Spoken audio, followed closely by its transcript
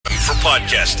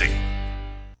podcasting.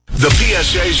 The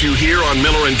PSAs you hear on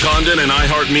Miller and Condon and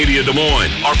iHeartMedia Des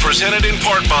Moines are presented in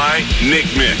part by Nick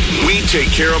Mick. We take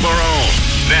care of our own.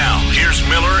 Now, here's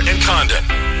Miller and Condon.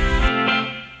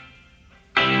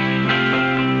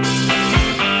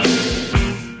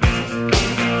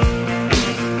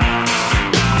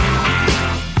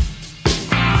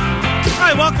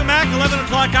 Hi, welcome back. 11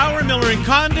 o'clock hour, Miller and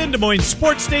Condon, Des Moines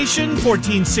Sports Station,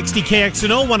 1460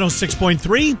 KXNO,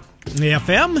 106.3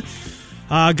 FM.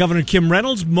 Governor Kim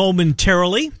Reynolds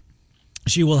momentarily.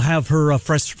 She will have her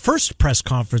first press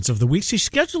conference of the week. She's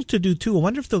scheduled to do two. I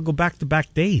wonder if they'll go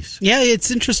back-to-back days. Yeah, it's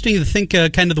interesting to think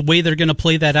kind of the way they're going to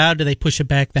play that out. Do they push it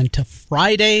back then to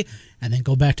Friday and then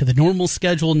go back to the normal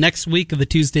schedule next week of the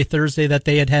Tuesday, Thursday that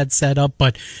they had set up?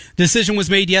 But the decision was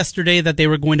made yesterday that they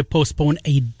were going to postpone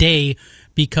a day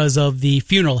because of the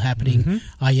funeral happening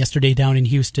yesterday down in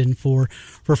Houston for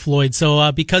Floyd. So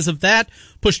because of that,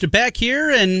 pushed it back here,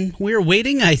 and we're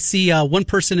waiting. I see one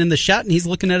person in the shot, and he's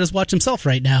looking at his watch himself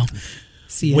right now.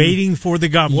 Waiting for the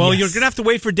governor. Well, Yes. You're going to have to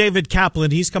wait for David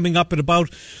Kaplan. He's coming up at about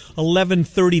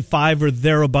 11:35 or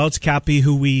thereabouts. Cappy,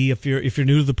 who if you're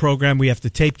new to the program, we have to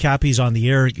tape Cappy. He's on the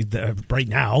air right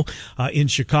now in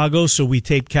Chicago, so we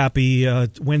tape Cappy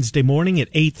Wednesday morning at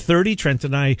 8:30. Trent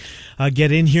and I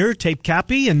get in here, tape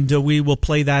Cappy, and we will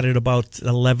play that at about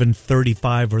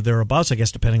 11:35 or thereabouts, I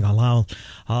guess, depending on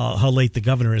how late the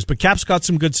governor is. But Cap's got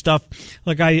some good stuff.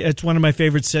 It's one of my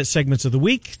favorite segments of the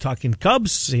week, talking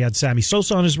Cubs. He had Sammy Sosa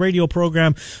on his radio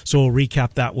program, so we'll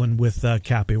recap that one with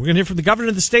Cappy. We're going to hear from the governor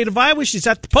of the state of Iowa. She's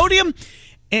at the podium,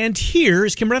 and here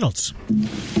is Kim Reynolds.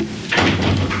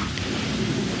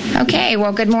 Okay,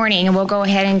 well, good morning, and we'll go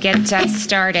ahead and get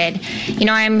started.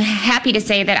 I'm happy to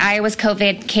say that Iowa's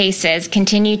COVID cases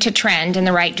continue to trend in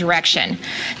the right direction.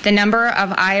 The number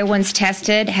of Iowans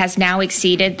tested has now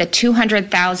exceeded the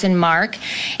 200,000 mark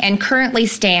and currently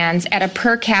stands at a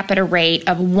per capita rate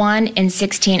of 1 in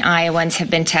 16 Iowans have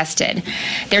been tested.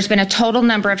 There's been a total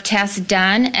number of tests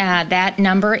done. That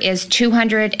number is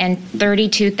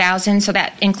 232,000, so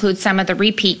that includes some of the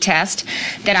repeat tests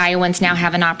that Iowans now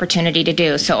have an opportunity to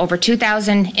do. So over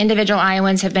 2,000 individual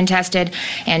Iowans have been tested,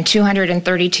 and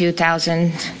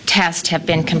 232,000 tests have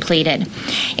been completed.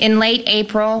 In late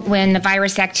April, when the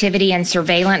virus activity and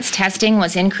surveillance testing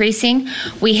was increasing,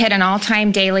 we hit an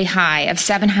all-time daily high of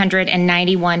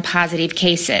 791 positive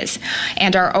cases,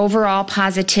 and our overall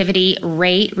positivity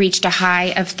rate reached a high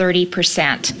of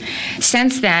 30%.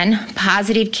 Since then,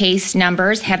 positive case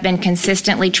numbers have been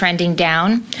consistently trending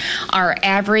down. Our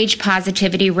average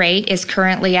positivity rate is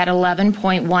currently at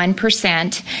 11.1%,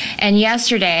 and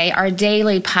yesterday our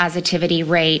daily positivity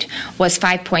rate was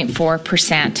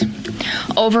 5.4%.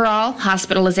 Overall,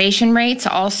 hospitalization rates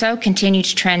also continue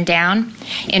to trend down.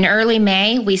 In early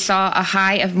May, we saw a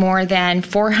high of more than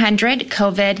 400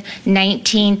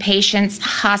 COVID-19 patients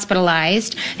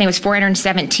hospitalized. I think it was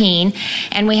 417,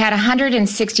 and we had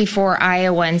 164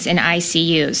 Iowans in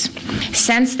ICUs.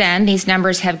 Since then, these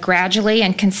numbers have gradually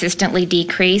and consistently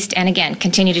decreased, and again,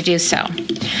 continue to do so.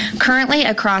 Currently,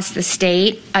 across the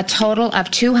state, a total of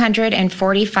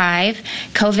 245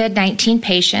 COVID-19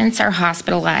 patients are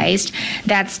hospitalized.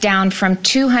 That's down from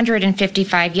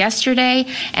 255 yesterday,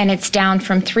 and it's down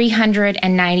from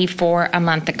 394 a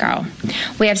month ago.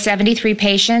 We have 73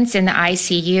 patients in the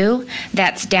ICU.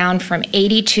 That's down from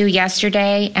 82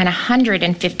 yesterday and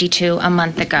 152 a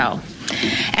month ago.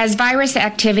 As virus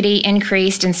activity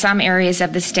increased in some areas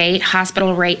of the state,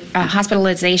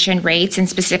 hospitalization rates in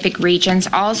specific regions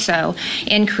also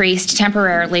increased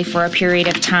temporarily for a period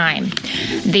of time.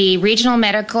 The Regional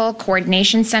Medical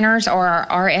Coordination Centers, or our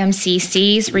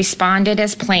RMCCs, responded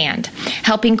as planned,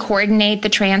 helping coordinate the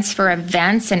transfer of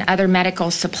vents and other medical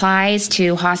supplies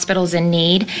to hospitals in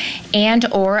need, and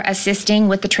or assisting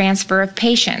with the transfer of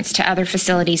patients to other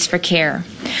facilities for care.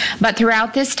 But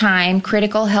throughout this time,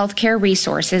 critical healthcare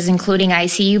resources, including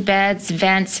ICU beds,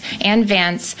 vents,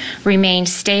 remained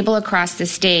stable across the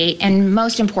state, and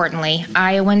most importantly,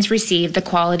 Iowans received the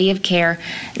quality of care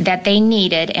that they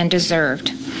needed and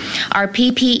deserved. Our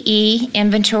PPE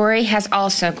inventory has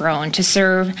also grown to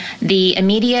serve the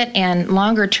immediate and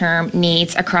longer-term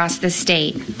needs across the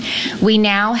state. We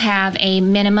now have a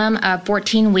minimum of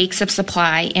 14 weeks of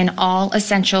supply in all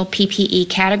essential PPE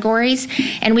categories,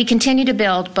 and we continue to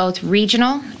build both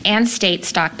regional and state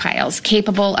stockpiles. stockpiles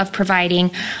capable of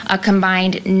providing a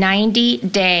combined 90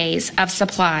 days of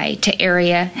supply to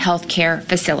area healthcare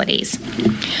facilities.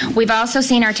 We've also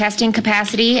seen our testing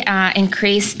capacity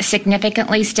increase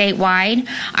significantly statewide.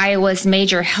 Iowa's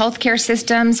major healthcare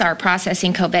systems are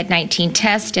processing COVID-19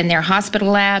 tests in their hospital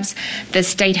labs. The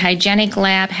state hygienic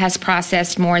lab has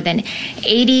processed more than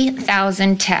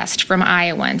 80,000 tests from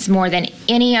Iowans, more than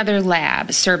any other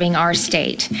lab serving our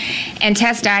state. And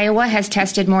Test Iowa has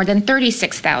tested more than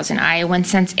 36,000 Iowans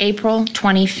since April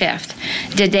 25th,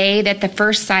 the day that the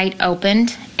first site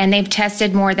opened, and they've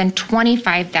tested more than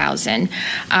 25,000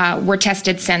 were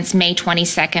tested since May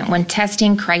 22nd, when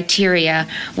testing criteria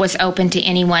was open to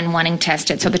anyone wanting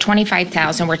tested. So the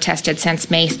 25,000 were tested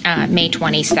since May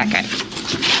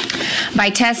 22nd. By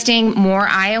testing more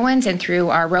Iowans and through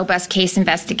our robust case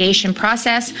investigation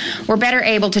process, we're better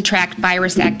able to track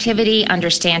virus activity,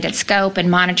 understand its scope, and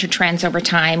monitor trends over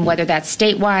time, whether that's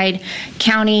statewide,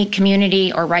 county,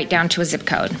 community, or right down to a zip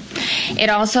code. It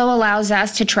also allows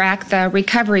us to track the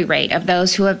recovery rate of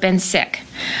those who have been sick.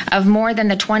 Of more than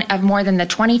the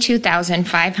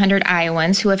 22,500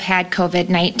 Iowans who have had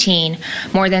COVID-19,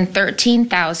 more than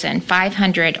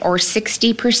 13,500, or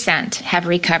 60%, have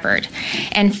recovered,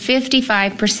 and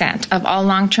 55% of all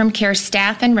long-term care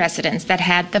staff and residents that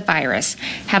had the virus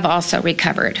have also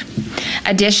recovered.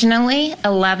 Additionally,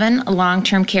 11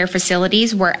 long-term care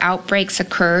facilities where outbreaks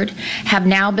occurred have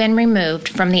now been removed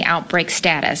from the outbreak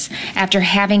status after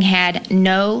having had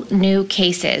no new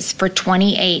cases for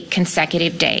 28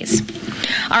 consecutive days.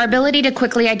 Our ability to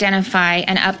quickly identify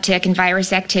an uptick in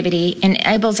virus activity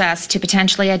enables us to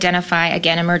potentially identify,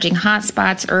 again, emerging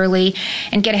hotspots early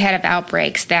and get ahead of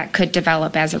outbreaks that could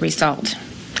develop as a result.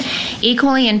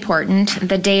 Equally important,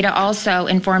 the data also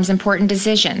informs important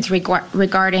decisions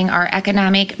regarding our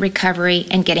economic recovery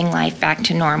and getting life back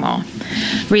to normal.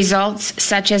 Results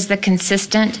such as the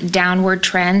consistent downward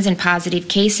trends in positive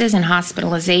cases and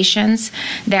hospitalizations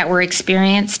that were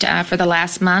experienced for the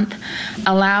last month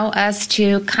allow us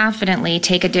to confidently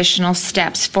take additional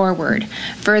steps forward,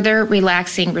 further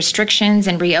relaxing restrictions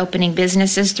and reopening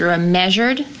businesses through a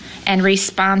measured and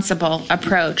responsible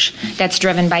approach that's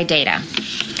driven by data.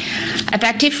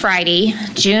 Effective Friday,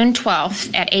 June 12th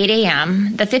at 8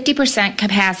 a.m., the 50%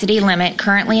 capacity limit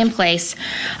currently in place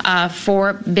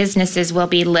for businesses will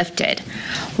be lifted,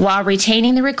 while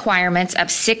retaining the requirements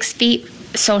of 6 feet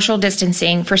social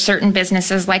distancing for certain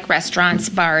businesses like restaurants,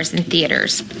 bars, and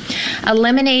theaters.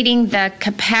 Eliminating the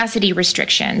capacity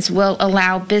restrictions will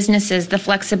allow businesses the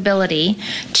flexibility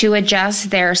to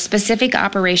adjust their specific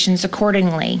operations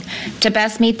accordingly to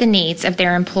best meet the needs of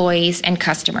their employees and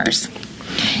customers.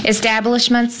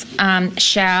 Establishments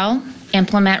shall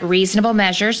implement reasonable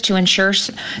measures to ensure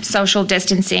social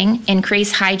distancing, increase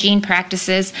hygiene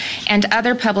practices, and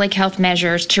other public health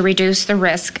measures to reduce the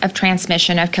risk of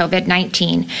transmission of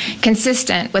COVID-19,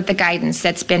 consistent with the guidance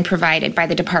that's been provided by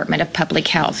the Department of Public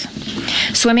Health.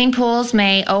 Swimming pools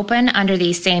may open under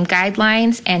these same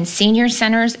guidelines, and senior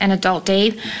centers and adult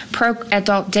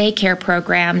daycare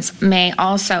programs may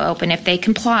also open if they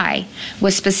comply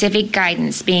with specific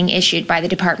guidance being issued by the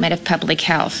Department of Public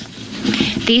Health.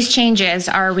 These changes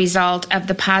are a result of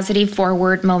the positive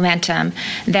forward momentum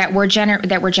that we're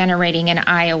generating in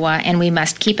Iowa, and we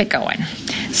must keep it going.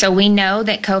 So we know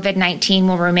that COVID-19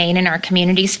 will remain in our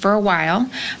communities for a while,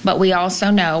 but we also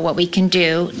know what we can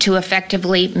do to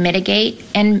effectively mitigate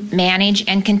and manage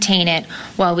and contain it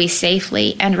while we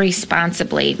safely and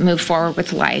responsibly move forward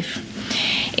with life.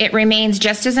 It remains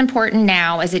just as important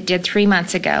now as it did 3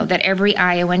 months ago that every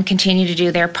Iowan continue to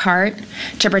do their part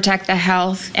to protect the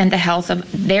health and the health of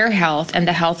their health and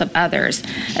the health of others,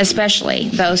 especially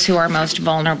those who are most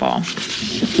vulnerable.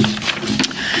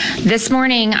 This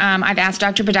morning, I've asked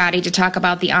Dr. Badati to talk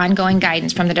about the ongoing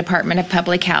guidance from the Department of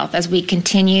Public Health as we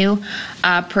continue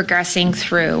progressing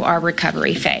through our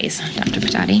recovery phase. Dr.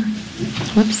 Badati.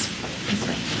 Whoops.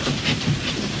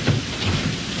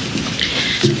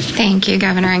 Thank you,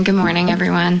 Governor, and good morning,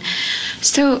 everyone.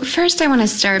 So first, I want to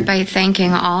start by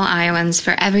thanking all Iowans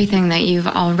for everything that you've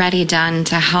already done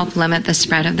to help limit the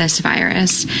spread of this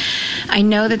virus. I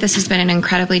know that this has been an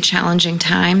incredibly challenging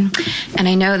time, and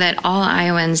I know that all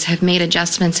Iowans have made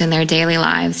adjustments in their daily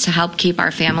lives to help keep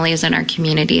our families and our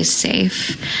communities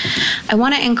safe. I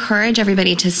want to encourage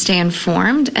everybody to stay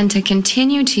informed and to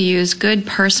continue to use good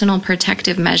personal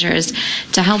protective measures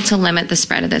to help to limit the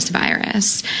spread of this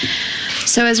virus.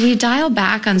 So as we dial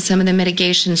back on some of the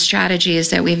mitigation strategies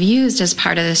that we've used as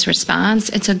part of this response,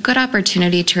 it's a good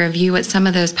opportunity to review what some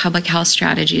of those public health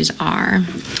strategies are.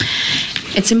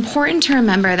 It's important to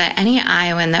remember that any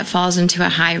Iowan that falls into a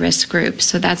high-risk group,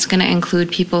 so that's going to include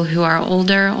people who are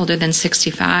older than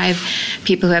 65,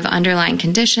 people who have underlying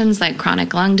conditions like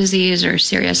chronic lung disease or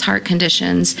serious heart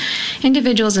conditions,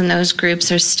 individuals in those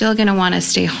groups are still going to want to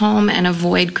stay home and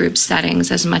avoid group settings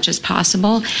as much as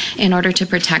possible in order to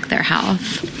protect their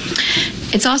health.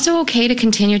 It's also okay to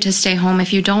continue to stay home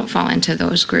if you don't fall into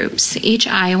those groups. Each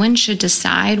Iowan should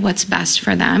decide what's best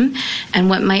for them and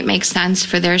what might make sense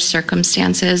for their circumstances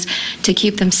to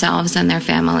keep themselves and their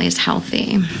families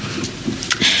healthy.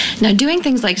 Now, doing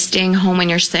things like staying home when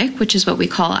you're sick, which is what we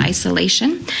call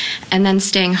isolation, and then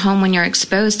staying home when you're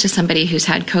exposed to somebody who's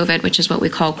had COVID, which is what we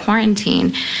call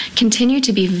quarantine, continue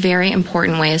to be very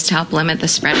important ways to help limit the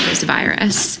spread of this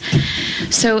virus.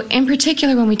 So in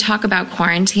particular, when we talk about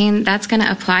quarantine, that's going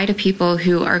to apply to people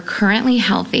who are currently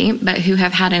healthy, but who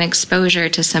have had an exposure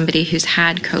to somebody who's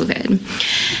had COVID.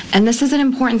 And this is an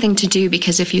important thing to do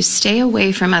because if you stay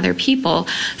away from other people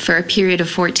for a period of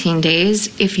 14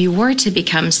 days, if you were to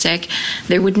become sick,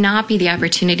 there would not be the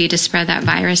opportunity to spread that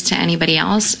virus to anybody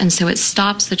else, and so it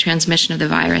stops the transmission of the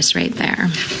virus right there.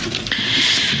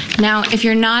 Now, if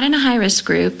you're not in a high-risk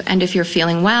group, and if you're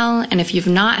feeling well, and if you've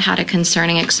not had a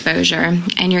concerning exposure,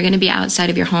 and you're going to be outside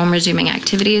of your home resuming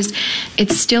activities,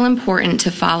 it's still important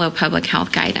to follow public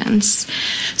health guidance.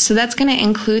 So that's going to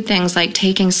include things like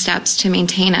taking steps to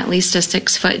maintain at least a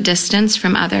 6-foot distance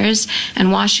from others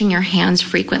and washing your hands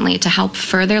frequently to help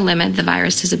further limit the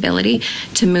virus's ability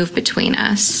to move between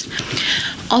us.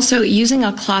 Also, using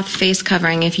a cloth face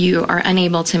covering if you are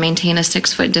unable to maintain a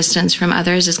 6-foot distance from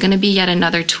others is going to be yet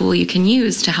another tool you can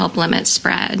use to help limit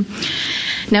spread.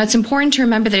 Now, it's important to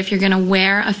remember that if you're going to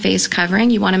wear a face covering,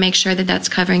 you want to make sure that that's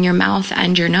covering your mouth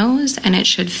and your nose, and it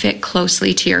should fit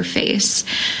closely to your face.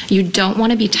 You don't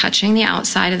want to be touching the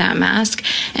outside of that mask,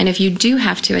 and if you do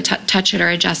have to touch it or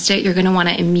adjust it, you're going to want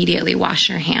to immediately wash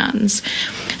your hands.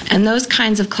 And those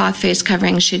kinds of cloth face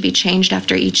coverings should be changed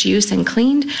after each use and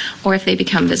cleaned, or if they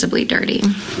become visibly dirty.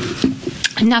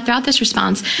 Now, throughout this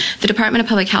response, the Department of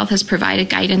Public Health has provided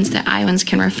guidance that Iowans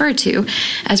can refer to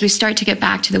as we start to get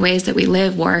back to the ways that we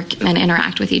live, work, and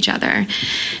interact with each other.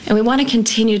 And we want to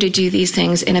continue to do these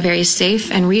things in a very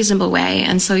safe and reasonable way,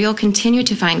 and so you'll continue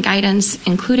to find guidance,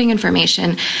 including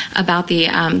information about the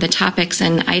topics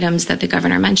and items that the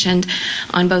governor mentioned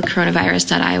on both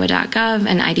coronavirus.iowa.gov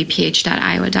and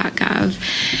idph.iowa.gov.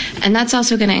 And that's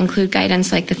also going to include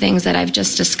guidance like the things that I've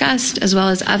just discussed, as well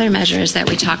as other measures that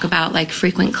we talk about, like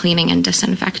frequent cleaning and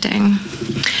disinfecting.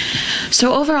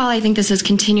 So overall, I think this has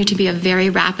continued to be a very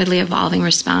rapidly evolving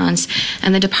response,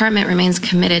 and the department remains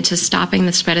committed to stopping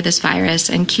the spread of this virus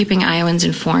and keeping Iowans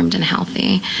informed and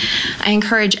healthy. I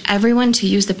encourage everyone to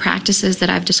use the practices that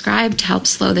I've described to help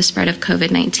slow the spread of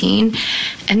COVID-19.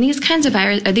 And these kinds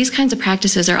of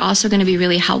practices are also going to be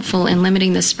really helpful in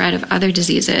limiting the spread of other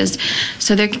diseases.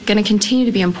 So they're going to continue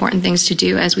to be important things to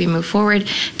do as we move forward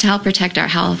to help protect our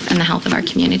health and the health of our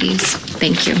communities.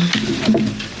 Thank you.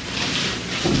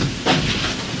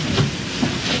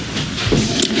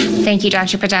 Thank you,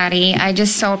 Dr. Padati. I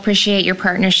just so appreciate your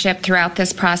partnership throughout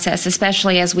this process,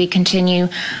 especially as we continue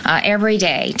every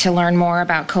day to learn more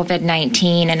about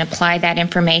COVID-19 and apply that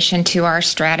information to our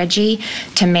strategy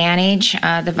to manage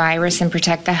the virus and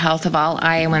protect the health of all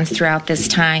Iowans throughout this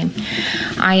time.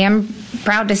 I am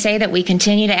proud to say that we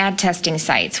continue to add testing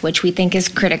sites, which we think is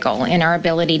critical in our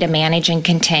ability to manage and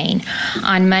contain.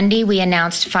 On Monday, we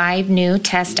announced 5 new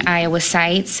Test Iowa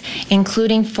sites,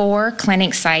 including 4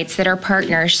 clinic sites that are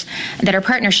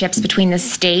partnerships between the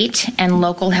state and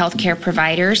local healthcare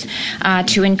providers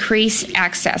to increase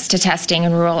access to testing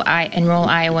in rural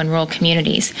Iowa and rural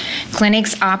communities.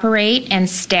 Clinics operate and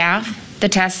staff the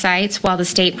test sites while the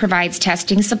state provides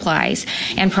testing supplies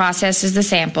and processes the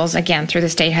samples, again, through the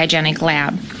state hygienic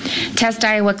lab. Test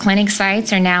Iowa clinic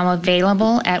sites are now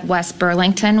available at West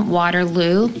Burlington,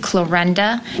 Waterloo,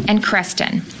 Clarinda, and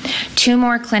Creston. 2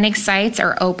 more clinic sites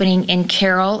are opening in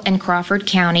Carroll and Crawford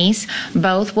counties.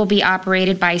 Both will be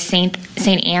operated by St.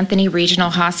 Anthony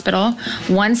Regional Hospital.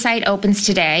 One site opens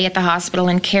today at the hospital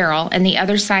in Carroll, and the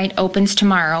other site opens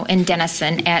tomorrow in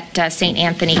Denison at St.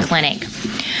 Anthony Clinic.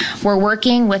 We're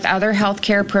working with other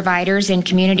healthcare providers in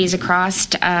communities across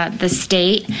the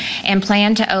state and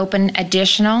plan to open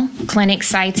additional clinic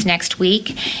sites next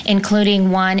week,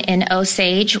 including one in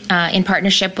Osage in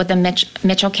partnership with the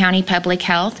Mitchell County Public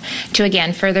Health to,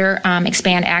 again, further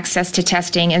expand access to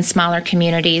testing in smaller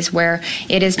communities where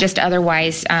it is just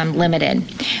otherwise limited.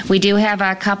 We do have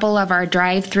a couple of our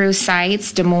drive-through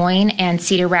sites, Des Moines and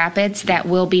Cedar Rapids, that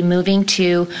will be moving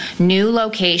to new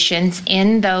locations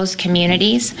in those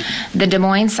communities facilities. The Des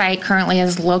Moines site currently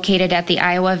is located at the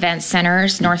Iowa Event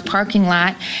Center's north parking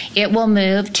lot. It will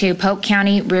move to Polk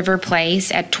County River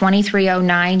Place at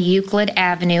 2309 Euclid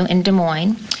Avenue in Des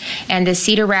Moines. And the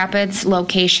Cedar Rapids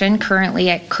location, currently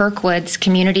at Kirkwood's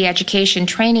Community Education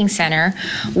Training Center,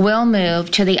 will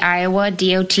move to the Iowa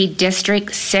DOT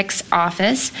District 6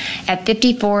 office at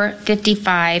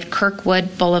 5455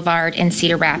 Kirkwood Boulevard in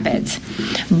Cedar Rapids.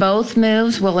 Both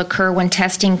moves will occur when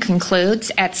testing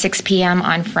concludes at 6 p.m.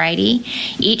 on Friday.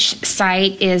 Each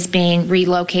site is being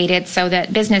relocated so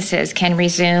that businesses can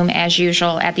resume as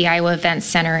usual at the Iowa Events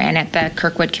Center and at the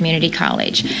Kirkwood Community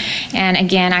College. And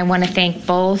again, I want to thank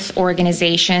both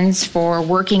organizations for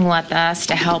working with us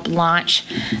to help launch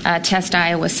Test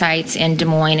Iowa sites in Des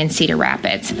Moines and Cedar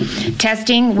Rapids.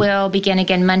 Testing will begin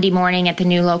again Monday morning at the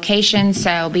new location,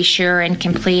 so be sure and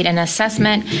complete an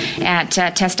assessment at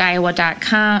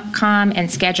testiowa.com and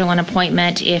schedule an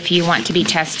appointment if you want to be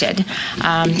tested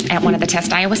at one of the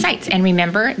Test Iowa sites. And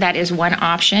remember, that is one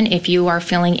option. If you are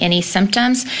feeling any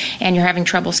symptoms and you're having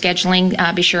trouble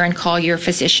scheduling, be sure and call your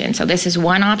physician. So this is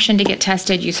one option to get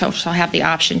tested. You also have the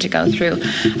option to go through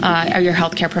your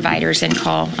healthcare providers and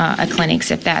call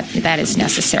clinics if that is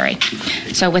necessary.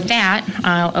 So with that,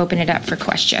 I'll open it up for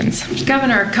questions.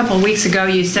 Governor, a couple of weeks ago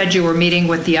you said you were meeting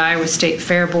with the Iowa State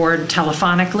Fair Board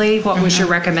telephonically. What was your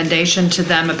recommendation to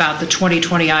them about the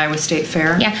 2020 Iowa State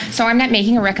Fair? Yeah, so I'm not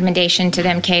making a recommendation to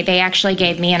them, Kate. They actually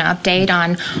gave me an update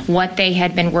on what they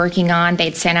had been working on.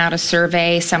 They'd sent out a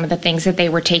survey, some of the things that they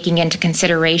were taking into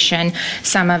consideration,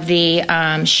 some of the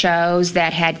shows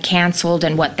that had canceled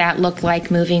and what that looked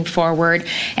like moving forward,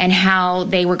 and how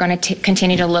they were going to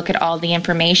continue to look at all the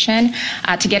information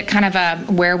to get kind of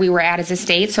where we were at as a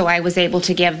state. So I was able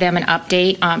to give them an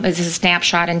update as a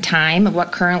snapshot in time of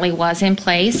what currently was in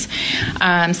place.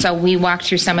 So we walked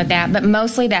through some of that, but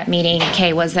mostly that meeting,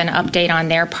 Kay, was an update on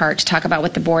their part to talk about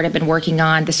what the board had been working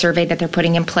on, the survey that they're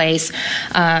putting in place,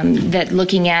 that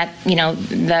looking at,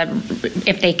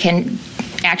 if they can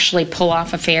actually pull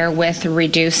off a fair with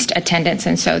reduced attendance,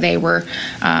 and so they were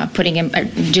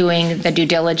doing the due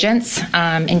diligence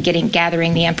and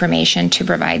gathering the information to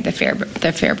provide the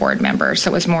fair board members. So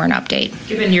it was more an update.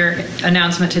 Given your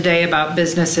announcement today about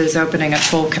businesses opening at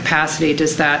full capacity,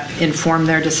 does that inform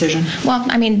their decision? Well,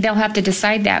 I mean, they'll have to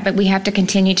decide that, but we have to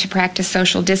continue to practice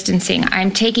social distancing.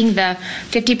 I'm taking the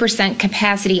 50%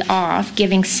 capacity off,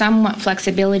 giving somewhat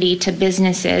flexibility to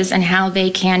businesses and how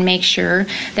they can make sure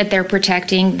that they're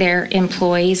protecting their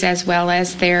employees as well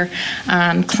as their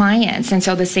clients. And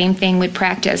so the same thing would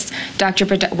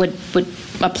would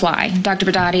apply. Dr.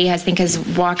 Badati, I think, has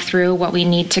walked through what we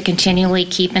need to continually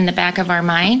keep in the back of our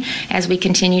mind as we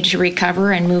continue to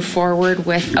recover and move forward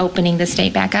with opening the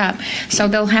state back up. So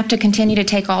they'll have to continue to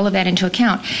take all of that into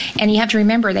account. And you have to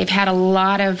remember, they've had a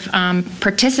lot of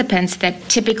participants that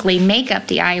typically make up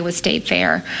the Iowa State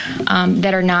Fair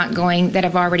that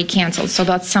have already canceled. So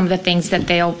that's some of the things that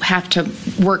they'll have to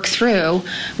work through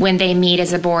when they meet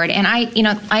as a board. And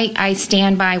I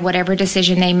stand by whatever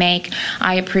decision they make.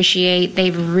 I appreciate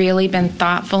they've really been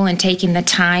thoughtful in taking the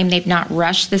time. They've not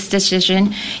rushed this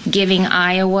decision, giving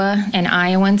Iowa and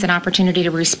Iowans an opportunity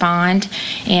to respond,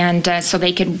 and so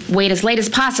they could wait as late as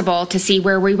possible to see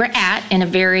where we were at in a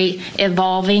very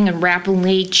evolving and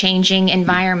rapidly changing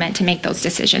environment to make those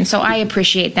decisions. So I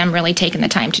appreciate them really taking the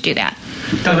time to do that.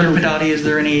 Dr. Badati, is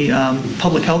there any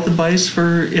public health advice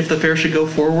for if the fair should go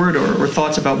forward, or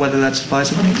thoughts about whether that's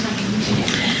advisable?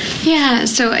 Yeah,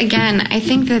 so again, I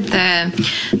think that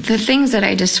the things that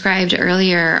I described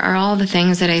earlier are all the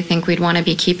things that I think we'd want to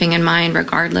be keeping in mind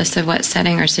regardless of what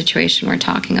setting or situation we're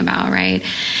talking about, right?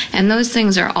 And those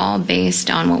things are all based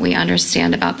on what we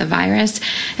understand about the virus,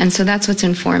 and so that's what's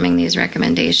informing these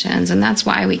recommendations, and that's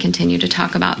why we continue to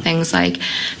talk about things like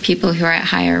people who are at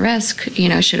higher risk,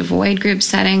 should avoid group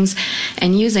settings,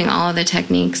 and using all of the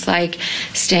techniques like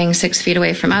staying 6 feet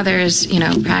away from others,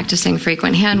 practicing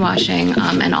frequent hand washing,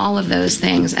 and all of those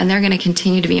things. And they're going to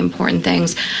continue to be important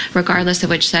things regardless of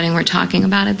which setting we're talking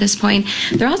about at this point.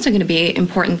 They're also going to be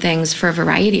important things for a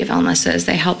variety of illnesses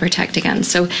they help protect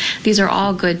against. So these are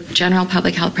all good general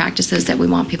public health practices that we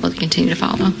want people to continue to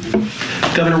follow.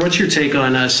 Governor, what's your take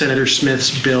on Senator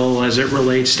Smith's bill as it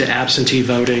relates to absentee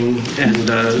voting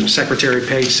and Secretary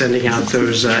Pate sending out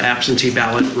those absentee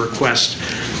ballot request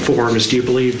forms? Do you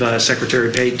believe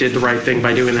Secretary Pate did the right thing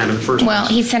by doing that in the first place? Well,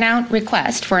 he sent out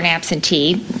request for an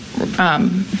absentee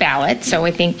ballot, so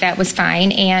I think that was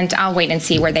fine, and I'll wait and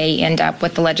see where they end up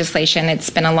with the legislation. It's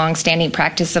been a long-standing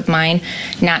practice of mine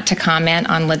not to comment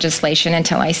on legislation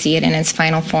until I see it in its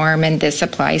final form, and this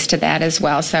applies to that as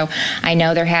well. So I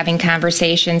know they're having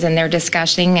conversations and they're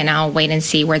discussing, and I'll wait and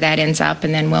see where that ends up,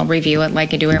 and then we'll review it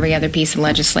like I do every other piece of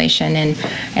legislation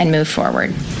and move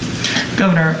forward.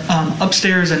 Governor,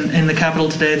 upstairs in the Capitol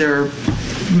today, there are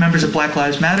members of Black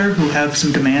Lives Matter who have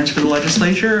some demands for the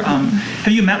legislature.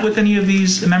 Have you met with any of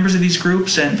these members of these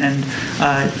groups, and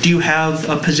do you have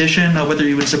a position whether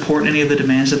you would support any of the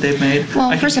demands that they've made?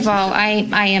 Well, first of all,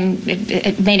 I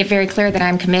made it very clear that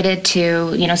I'm committed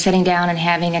to sitting down and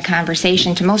having a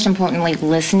conversation, to most importantly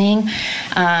listening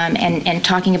and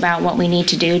talking about what we need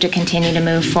to do to continue to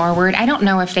move forward. I don't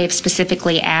know if they've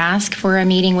specifically asked for a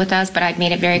meeting with us, but I've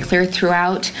made it very clear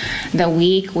throughout the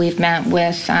week. We've met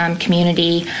with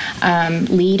community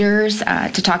leaders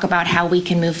to talk about how we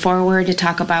can move forward, to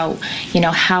talk about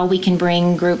how we can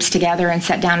bring groups together and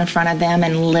sit down in front of them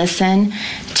and listen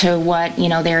to what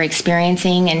they're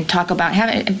experiencing, and talk about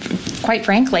having, quite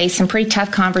frankly, some pretty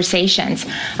tough conversations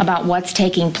about what's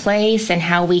taking place and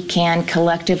how we can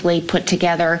collectively put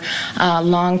together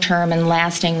long-term and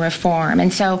lasting reform.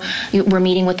 And so we're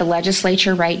meeting with the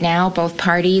legislature right now, both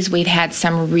parties. We've had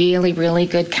some really, really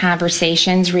good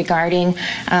conversations regarding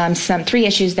some three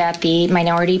issues that the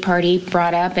minority party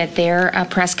brought up at their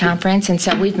press conference, and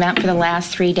so we've met for the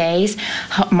last 3 days.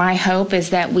 My hope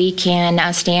is that we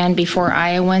can stand before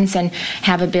Iowans and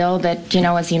have a bill that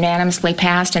is unanimously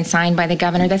passed and signed by the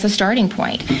governor. That's a starting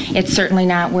point. It's certainly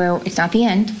not it's not the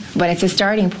end, but it's a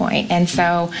starting point. And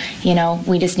so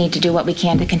we just need to do what we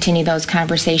can to continue those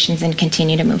conversations and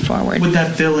continue to move forward. Would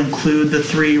that bill include the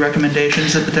 3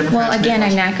 recommendations that the Democrats Well, again, made?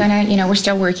 I'm not going to, we're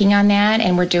still working on that,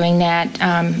 and we're doing that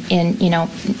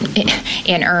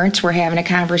in earnest. We're having a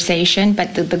conversation,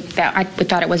 but I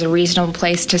thought it was a reasonable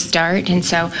place to start, and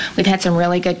so we've had some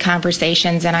really good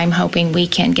conversations, and I'm hoping we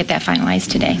can get that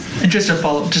finalized today. And just to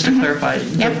follow, just to clarify,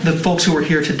 Yep. the folks who were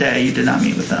here today, you did not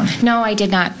meet with them? No, I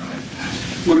did not.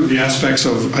 One of the aspects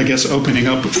of, I guess, opening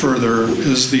up further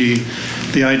is the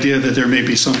idea that there may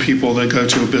be some people that go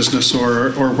to a business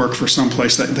or work for some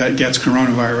place that gets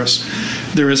coronavirus.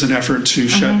 There is an effort to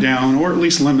shut down or at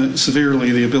least limit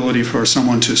severely the ability for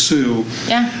someone to sue.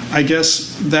 Yeah. I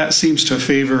guess that seems to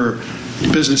favor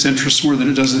business interests more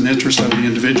than it does the interest of the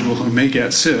individual who may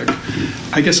get sick.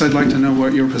 I guess I'd like to know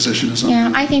what your position is on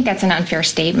that. I think that's an unfair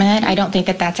statement. I don't think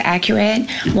that that's accurate.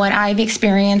 What I've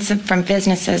experienced from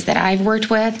businesses that I've worked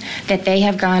with, that they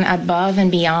have gone above and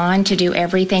beyond to do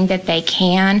everything that they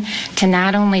can to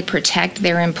not only protect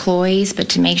their employees, but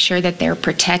to make sure that they're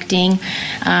protecting,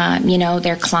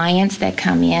 their clients that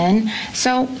come in.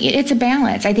 So it's a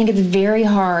balance. I think it's very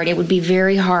hard. It would be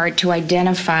very hard to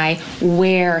identify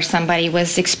where somebody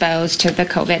was exposed to the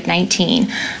COVID-19.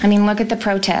 I mean, look at the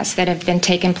protests that have been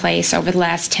taking place over the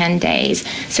last 10 days.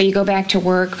 So you go back to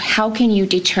work, how can you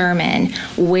determine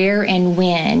where and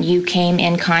when you came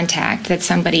in contact that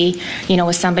somebody,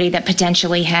 with somebody that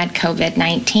potentially had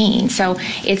COVID-19? So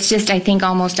it's just, I think,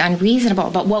 almost unreasonable.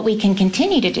 But what we can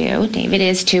continue to do, David,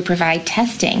 is to provide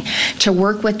testing, to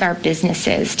work with our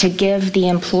businesses, to give the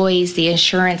employees the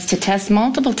assurance to test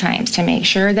multiple times to make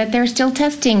sure that they're still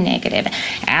testing negative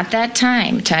at that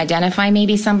time, to identify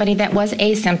maybe somebody that was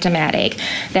asymptomatic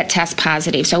that tests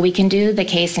positive. So we can do the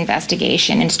case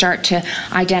investigation and start to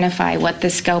identify what the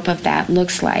scope of that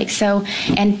looks like. So,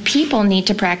 and people need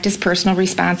to practice personal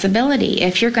responsibility.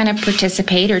 If you're going to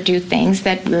participate or do things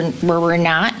that where we're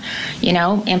not,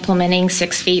 implementing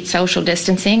 6 feet social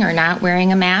distancing or not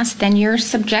wearing a mask, then you're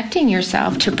subjecting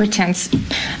yourself to potentially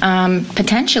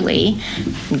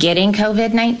getting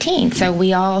COVID-19. So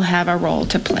we all have a role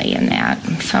to play in that.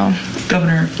 So,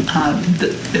 Governor,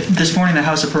 this morning the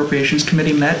House Appropriations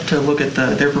Committee met to look at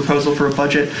their proposal for a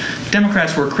budget.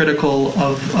 Democrats were critical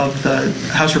of the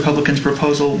House Republicans'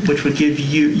 proposal, which would give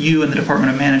you and the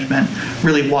Department of Management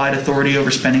really wide authority over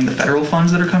spending the federal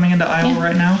funds that are coming into Iowa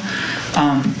right now.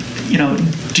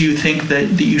 Do you think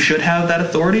that you should have that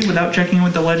authority without checking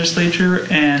with the legislature?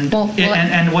 And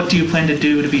what do you plan to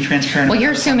do to be transparent? Well,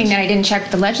 you're assuming that I didn't check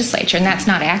with the legislature, and that's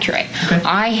not accurate. Okay.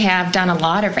 I have done a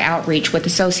lot of outreach with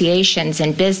associations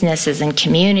and businesses and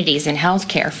communities and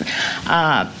healthcare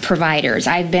providers.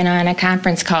 I've been on a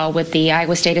conference call with the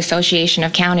Iowa State Association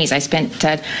of Counties. I spent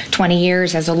 20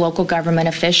 years as a local government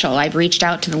official. I've reached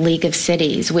out to the League of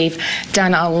Cities. We've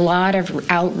done a lot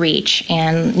of outreach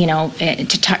and,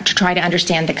 to try to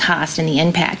understand the cost and the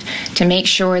impact, to make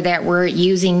sure that we're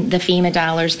using the FEMA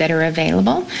dollars that are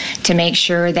available, to make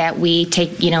sure that we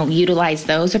utilize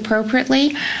those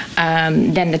appropriately.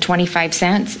 Then the 25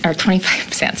 cents,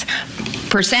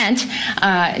 percent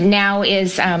now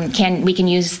is we can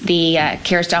use the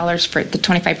CARES dollars for the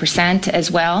 25%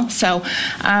 as well. So,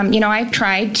 I've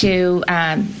tried to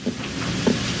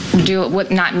do it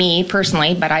with, not me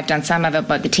personally, but I've done some of it,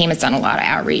 but the team has done a lot of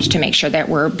outreach to make sure that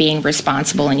we're being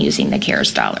responsible in using the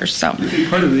CARES dollars. So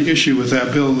part of the issue with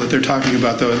that bill that they're talking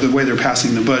about, the way they're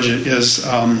passing the budget, is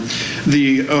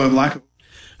the lack of...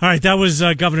 All right, that was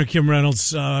Governor Kim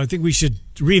Reynolds. I think we should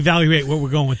reevaluate where we're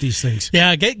going with these things.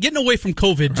 Yeah, getting away from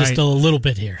COVID just a little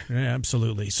bit here. Yeah,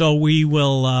 absolutely. So we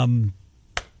will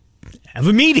have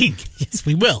a meeting. Yes,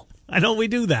 we will. I know we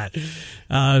do that.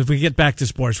 If we get back to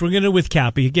sports, we're going to with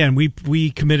Cappy again.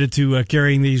 We committed to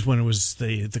carrying these when it was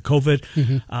the COVID,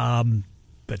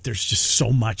 but there's just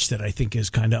so much that I think is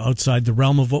kind of outside the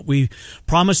realm of what we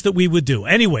promised that we would do.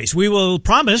 Anyways, we will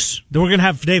promise that we're going to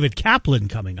have David Kaplan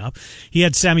coming up. He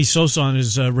had Sammy Sosa on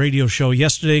his radio show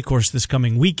yesterday. Of course, this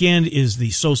coming weekend is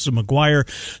the Sosa McGuire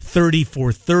 30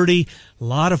 for 30. A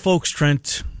lot of folks,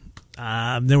 Trent.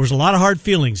 There was a lot of hard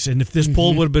feelings, and if this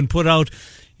poll would have been put out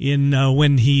in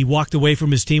when he walked away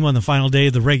from his team on the final day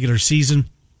of the regular season,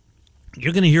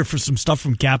 you're going to hear some stuff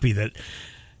from Cappy that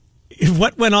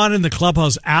what went on in the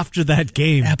clubhouse after that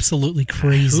game. Absolutely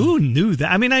crazy. Who knew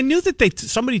that? I mean, I knew that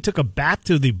somebody took a bat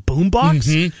to the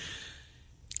boombox.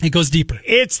 It goes deeper.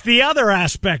 It's the other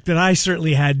aspect that I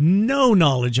certainly had no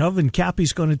knowledge of, and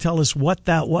Cappy's going to tell us what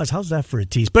that was. How's that for a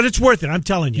tease? But it's worth it, I'm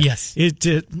telling you. Yes.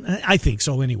 I think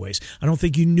so anyways. I don't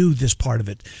think you knew this part of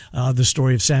it, the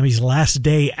story of Sammy's last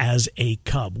day as a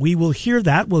Cub. We will hear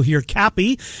that. We'll hear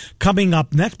Cappy coming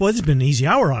up next. Boy, this has been an easy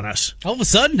hour on us. All of a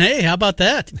sudden, hey, how about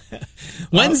that?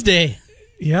 Wednesday.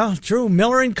 Yeah, true.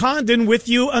 Miller and Condon with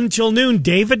you until noon.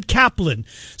 David Kaplan,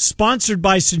 sponsored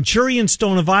by Centurion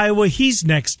Stone of Iowa. He's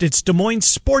next. It's Des Moines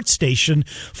Sports Station,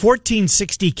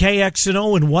 1460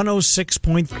 KXNO and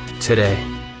 106.3. Today.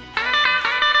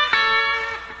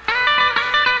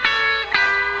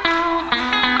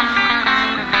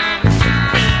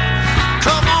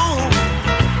 Come on,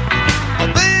 oh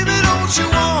baby, don't you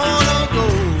wanna go?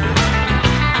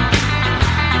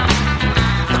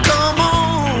 Come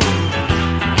on,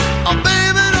 oh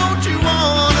baby, don't you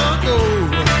wanna go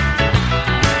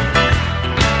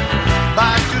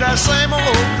back to that same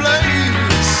old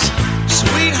place,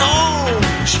 sweet home,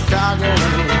 Chicago.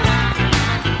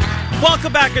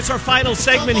 Welcome back. It's our final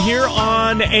segment here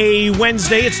on a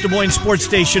Wednesday. It's Des Moines Sports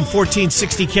Station,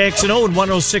 1460 KXNO and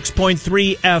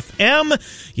 106.3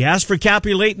 FM. You asked for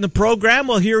Cappy late in the program.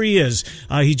 Well, here he is.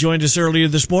 He joined us earlier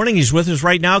this morning. He's with us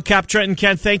right now. Cap Trenton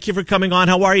Kent, thank you for coming on.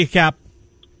 How are you, Cap?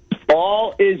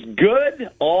 All is good.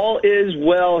 All is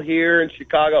well here in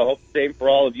Chicago. I hope the same for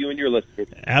all of you and your listeners.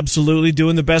 Absolutely,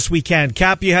 doing the best we can.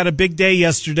 Cap, you had a big day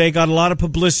yesterday. Got a lot of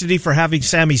publicity for having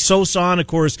Sammy Sosa on. Of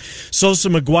course, Sosa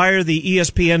McGuire, the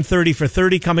ESPN 30 for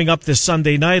 30 coming up this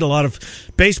Sunday night. A lot of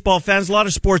baseball fans, a lot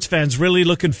of sports fans really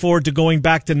looking forward to going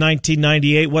back to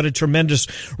 1998. What a tremendous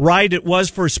ride it was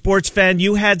for a sports fan.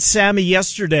 You had Sammy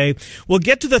yesterday. We'll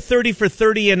get to the 30 for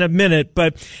 30 in a minute,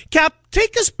 but Cap,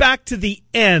 take us back to the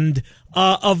end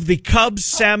of the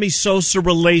Cubs-Sammy Sosa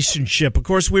relationship. Of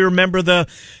course, we remember the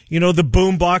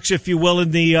boombox, if you will,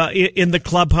 in the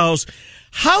clubhouse.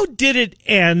 How did it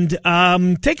end?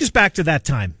 Take us back to that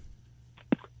time.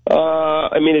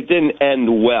 It didn't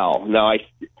end well. Now,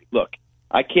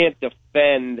 I can't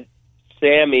defend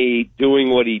Sammy doing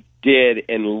what he did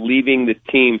and leaving the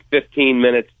team 15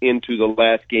 minutes into the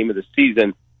last game of the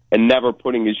season and never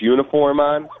putting his uniform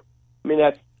on.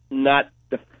 That's not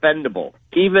defendable,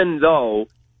 even though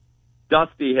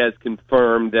Dusty has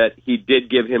confirmed that he did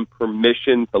give him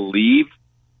permission to leave.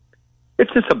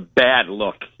 It's just a bad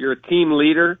look. You're a team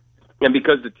leader, and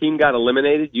because the team got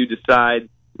eliminated, you decide,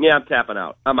 yeah, I'm tapping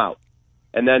out. I'm out.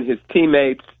 And then his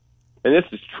teammates, and this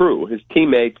is true, his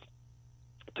teammates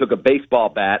took a baseball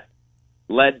bat,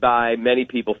 led by, many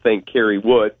people think, Kerry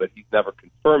Wood, but he's never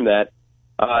confirmed that.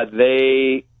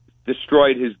 They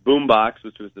destroyed his boombox,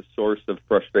 which was the source of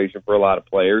frustration for a lot of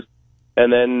players.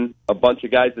 And then a bunch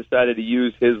of guys decided to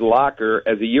use his locker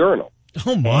as a urinal.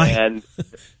 Oh, my. And,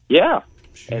 yeah.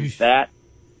 And that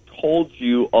told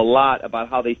you a lot about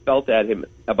how they felt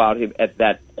about him at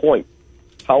that point.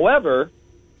 However,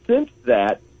 since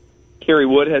that, Kerry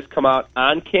Wood has come out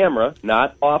on camera,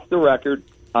 not off the record,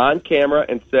 on camera,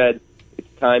 and said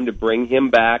it's time to bring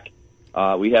him back.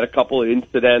 We had a couple of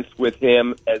incidents with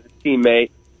him as a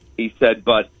teammate. He said,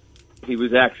 but he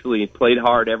played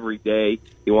hard every day.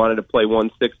 He wanted to play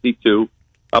 162.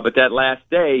 But that last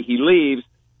day, he leaves,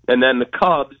 and then the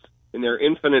Cubs, in their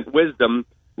infinite wisdom,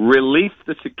 released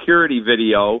the security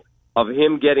video of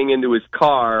him getting into his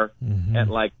car at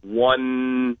like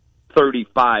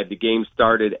 1:35. The game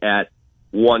started at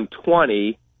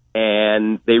 120,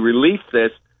 and they released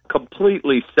this,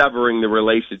 completely severing the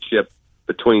relationship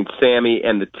between Sammy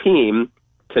and the team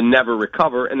to never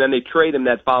recover, and then they trade him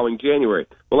that following January.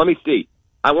 Well, let me see.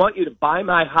 I want you to buy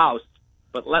my house,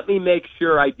 but let me make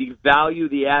sure I devalue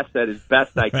the asset as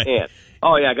best I can.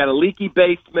 Oh, yeah, I got a leaky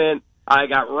basement. I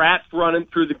got rats running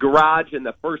through the garage in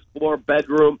the first floor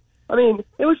bedroom. I mean,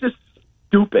 it was just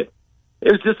stupid.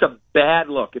 It was just a bad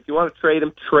look. If you want to trade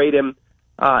him, trade him.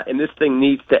 And this thing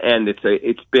needs to end.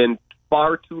 It's been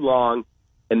far too long,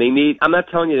 and they need. I'm not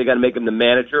telling you they got to make him the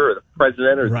manager or the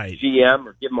president or the GM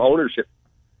or give him ownership.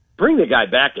 Bring the guy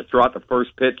back to throw out the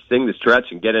first pitch, sing the stretch,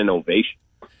 and get an ovation.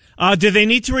 Do they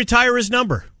need to retire his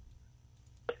number?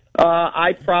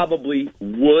 I probably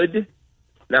would.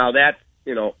 Now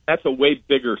that's a way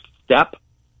bigger step.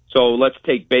 So let's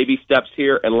take baby steps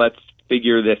here and let's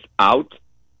figure this out.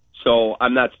 So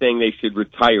I'm not saying they should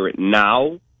retire it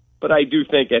now, but I do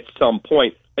think at some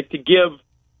point, like to give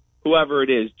whoever it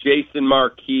is, Jason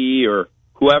Marquis or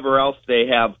whoever else they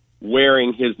have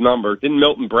wearing his number. Didn't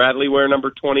Milton Bradley wear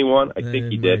number 21? I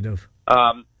think he did.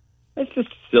 That's just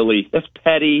silly. That's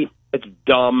petty. That's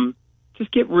dumb. Just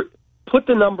put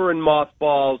the number in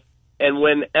mothballs, and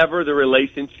whenever the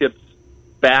relationship's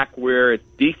back where it's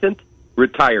decent,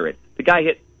 retire it. The guy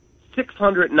hit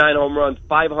 609 home runs,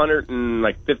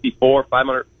 554,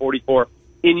 544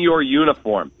 in your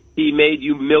uniform. He made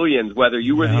you millions, whether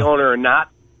you were the owner or not.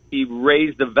 He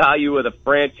raised the value of the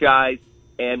franchise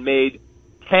and made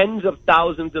tens of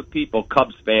thousands of people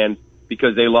Cubs fans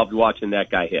because they loved watching that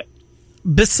guy hit.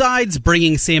 Besides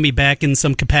bringing Sammy back in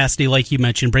some capacity, like you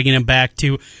mentioned, bringing him back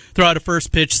to throw out a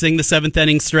first pitch, sing the seventh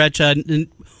inning stretch, and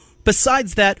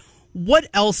besides that, what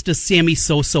else does Sammy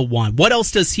Sosa want? What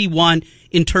else does he want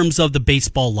in terms of the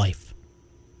baseball life?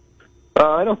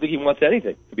 I don't think he wants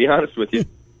anything, to be honest with you.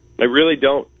 I really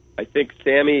don't. I think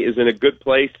Sammy is in a good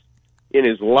place in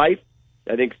his life.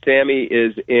 I think Sammy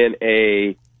is in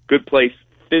a good place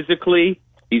physically.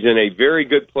 He's in a very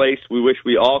good place. We wish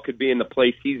we all could be in the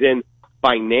place he's in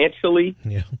financially.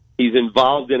 Yeah. He's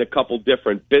involved in a couple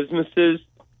different businesses,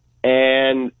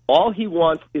 and all he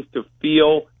wants is to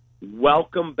feel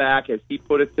welcome back, as he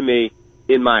put it to me,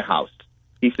 in my house.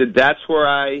 He said, that's where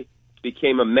I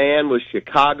became a man, was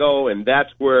Chicago, and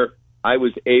that's where I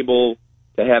was able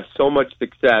to have so much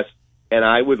success, and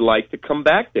I would like to come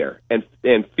back there and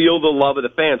feel the love of the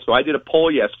fans. So I did a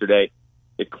poll yesterday.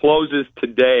 It closes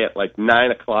today at like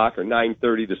 9 o'clock or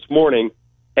 9:30 this morning,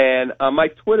 and on my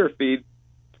Twitter feed,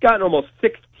 it's gotten almost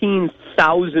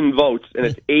 16,000 votes, and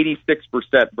it's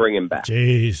 86% bring him back.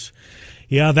 Jeez.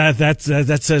 Yeah,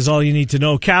 that says all you need to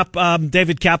know.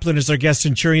 David Kaplan is our guest,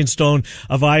 Centurion Stone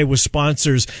of Iowa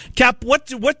Sponsors. Cap,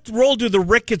 what role do the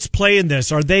Ricketts play in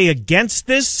this? Are they against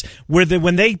this?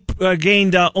 When they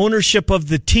gained ownership of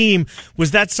the team,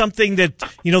 was that something that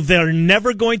they're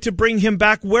never going to bring him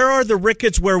back? Where are the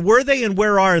Ricketts? Where were they, and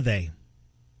where are they?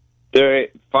 As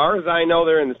far as I know,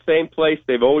 they're in the same place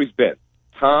they've always been.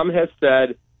 Tom has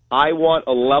said, I want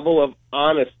a level of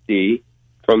honesty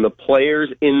from the players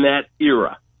in that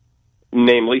era,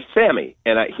 namely Sammy.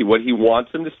 And what he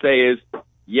wants them to say is,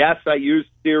 yes, I used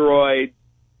steroids,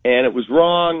 and it was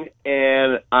wrong,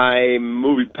 and I'm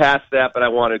moving past that, but I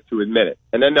wanted to admit it.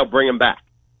 And then they'll bring him back.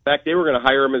 In fact, they were going to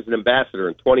hire him as an ambassador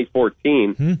in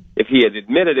 2014 if he had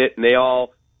admitted it, and they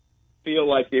all feel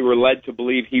like they were led to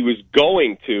believe he was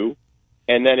going to,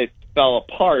 and then it fell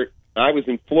apart. I was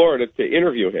in Florida to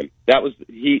interview him.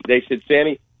 They said,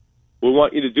 Sammy, we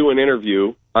want you to do an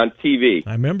interview on TV.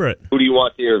 I remember it. Who do you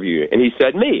want to interview? And he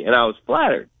said, me. And I was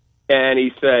flattered. And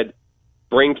he said,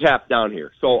 bring Cap down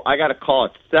here. So I got a call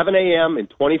at 7 a.m. in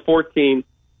 2014,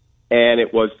 and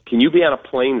it was, can you be on a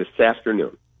plane this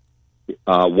afternoon?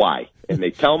 Why? And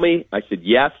they tell me. I said,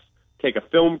 yes. Take a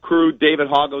film crew. David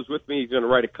Hall goes with me. He's going to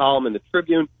write a column in the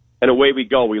Tribune. And away we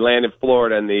go. We land in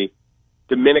Florida, and the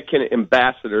Dominican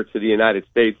ambassador to the United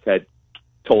States had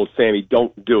told Sammy,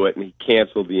 don't do it, and he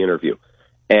canceled the interview.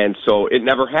 And so it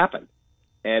never happened.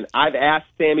 And I've asked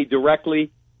Sammy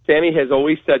directly. Sammy has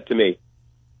always said to me,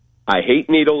 I hate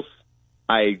needles.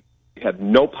 I have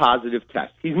no positive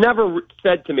tests. He's never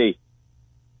said to me,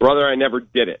 brother, I never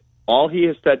did it. All he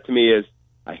has said to me is,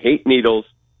 I hate needles,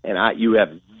 and you have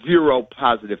zero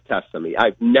positive tests on me.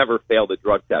 I've never failed a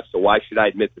drug test, so why should I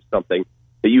admit to something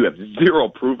that you have zero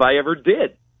proof I ever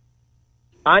did?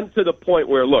 I'm to the point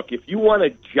where, look, if you want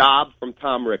a job from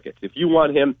Tom Ricketts, if you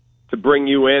want him to bring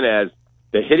you in as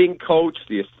the hitting coach,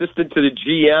 the assistant to the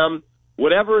GM,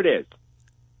 whatever it is,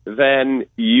 then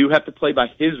you have to play by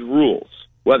his rules.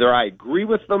 Whether I agree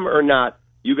with them or not,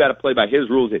 you got to play by his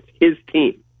rules. It's his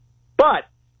team. But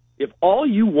if all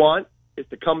you want is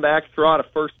to come back, throw out a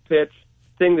first pitch,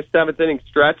 sing the seventh inning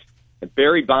stretch, and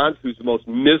Barry Bonds, who's the most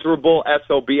miserable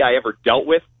SOB I ever dealt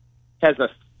with, has a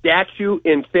statue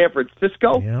in San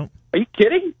Francisco. Yeah. Are you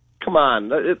kidding? Come on.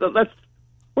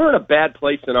 We're in a bad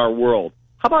place in our world.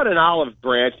 How about an olive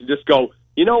branch and just go,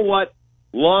 you know what?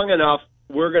 Long enough.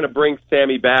 We're going to bring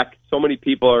Sammy back. So many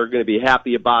people are going to be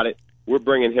happy about it. We're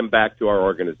bringing him back to our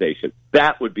organization.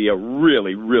 That would be a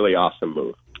really, really awesome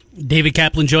move. David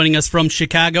Kaplan joining us from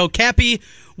Chicago. Cappy,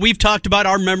 we've talked about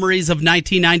our memories of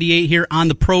 1998 here on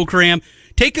the program.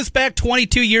 Take us back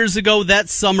 22 years ago that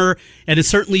summer, and it's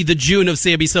certainly the June of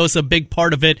Sammy Sosa, a big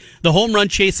part of it. The home run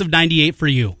chase of 98 for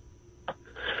you.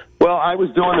 Well, I was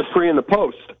doing the pre and the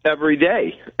post every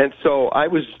day, and so I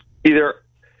was either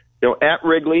at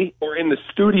Wrigley or in the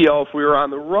studio if we were on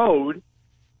the road,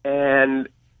 and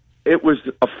it was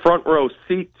a front row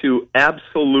seat to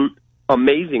absolute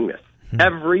amazingness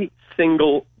every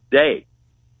single day.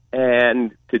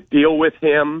 And to deal with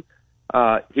him,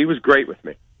 he was great with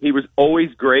me. He was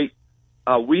always great.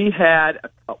 We had,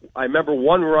 I remember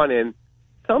one run-in,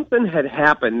 something had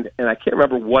happened, and I can't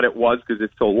remember what it was because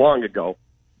it's so long ago,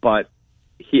 but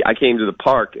I came to the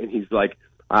park, and he's like,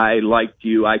 I liked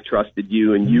you, I trusted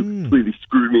you, and you completely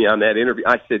screwed me on that interview.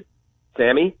 I said,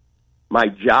 Sammy, my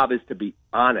job is to be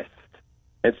honest.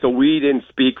 And so we didn't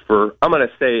speak for, I'm going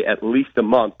to say, at least a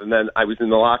month. And then I was in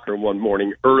the locker room one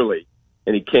morning early,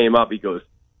 and he came up. He goes,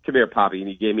 come here, Poppy. And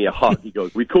he gave me a hug. He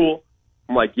goes, we cool?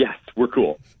 I'm like, yes, we're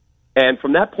cool. And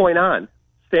from that point on,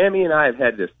 Sammy and I have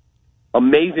had this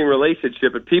amazing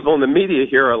relationship. And people in the media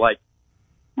here are like,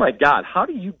 oh my God, how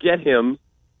do you get him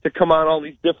to come on all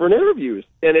these different interviews?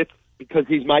 And it's because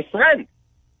he's my friend.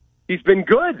 He's been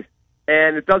good.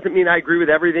 And it doesn't mean I agree with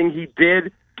everything he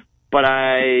did, but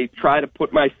I try to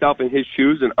put myself in his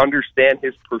shoes and understand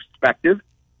his perspective.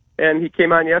 And he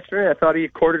came on yesterday, and I thought he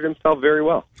accorded himself very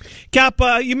well. Cap,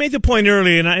 you made the point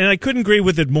earlier, and I couldn't agree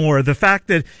with it more. The fact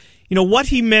that, what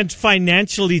he meant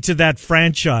financially to that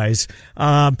franchise.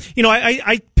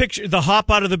 I picture the hop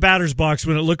out of the batter's box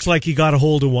when it looks like he got a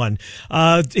hold of one.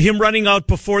 Him running out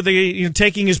before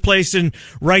taking his place in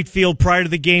right field prior to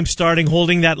the game starting,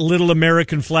 holding that little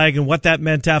American flag and what that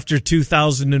meant after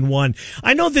 2001.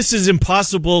 I know this is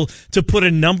impossible to put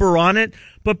a number on it,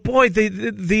 but boy,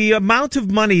 the amount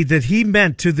of money that he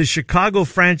meant to the Chicago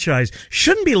franchise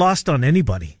shouldn't be lost on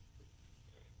anybody.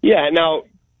 Yeah, now,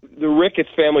 the Ricketts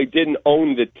family didn't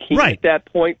own the team at that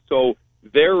point, so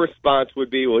their response would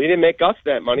be, well, he didn't make us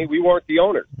that money. We weren't the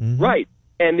owners. Mm-hmm. Right.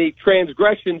 And the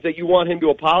transgressions that you want him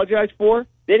to apologize for,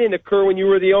 they didn't occur when you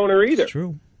were the owner either. That's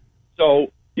true.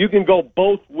 So you can go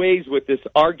both ways with this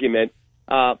argument.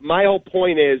 My whole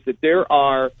point is that there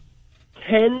are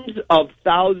tens of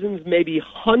thousands, maybe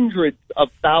hundreds of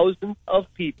thousands of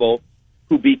people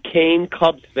who became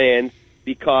Cubs fans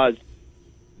because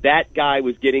that guy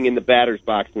was getting in the batter's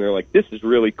box, and they're like, this is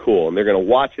really cool. And they're going to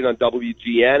watch it on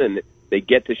WGN, and they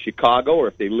get to Chicago, or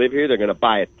if they live here, they're going to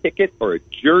buy a ticket or a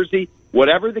jersey,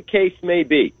 whatever the case may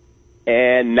be.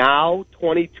 And now,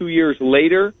 22 years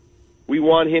later, we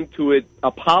want him to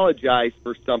apologize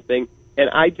for something, and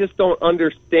I just don't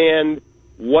understand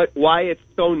why it's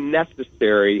so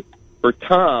necessary for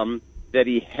Tom that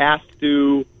he has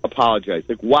to apologize.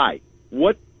 Like, why?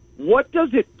 What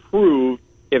does it prove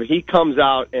if he comes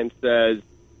out and says,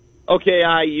 okay,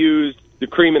 I used the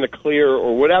cream in the clear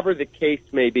or whatever the case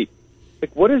may be?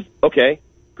 Like, okay,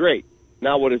 great.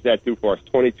 Now what does that do for us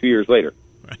 22 years later?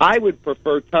 Right. I would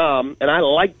prefer Tom, and I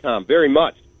like Tom very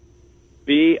much,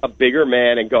 be a bigger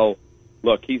man and go,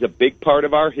 look, he's a big part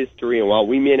of our history, and while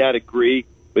we may not agree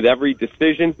with every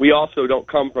decision, we also don't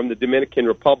come from the Dominican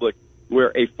Republic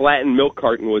where a flattened milk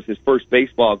carton was his first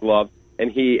baseball glove,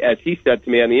 and he, as he said to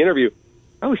me on the interview,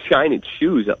 I was shining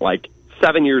shoes at like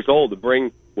 7 years old to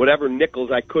bring whatever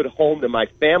nickels I could home to my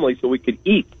family so we could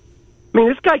eat. I mean,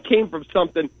 this guy came from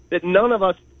something that none of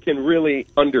us can really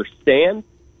understand.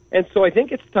 And so I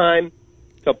think it's time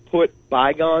to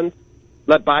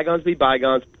let bygones be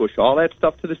bygones, push all that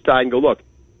stuff to the side and go, look,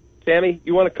 Sammy,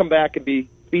 you want to come back and be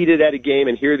seated at a game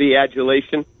and hear the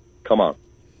adulation? Come on.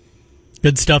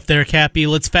 Good stuff there, Cappy.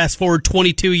 Let's fast forward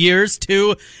 22 years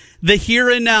to the here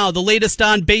and now, the latest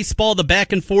on baseball, the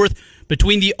back and forth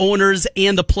between the owners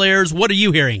and the players. What are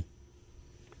you hearing?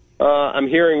 I'm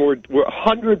hearing we're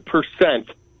 100%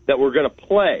 that we're going to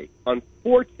play.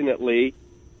 Unfortunately,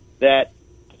 that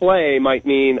play might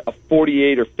mean a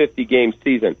 48 or 50 game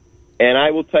season. And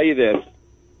I will tell you this,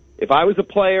 if I was a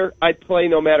player, I'd play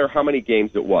no matter how many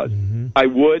games it was. Mm-hmm.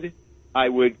 I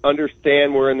would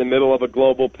understand we're in the middle of a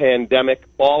global pandemic,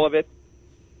 all of it.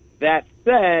 That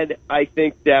said, I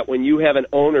think that when you have an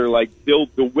owner like Bill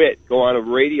DeWitt go on a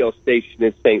radio station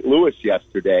in St. Louis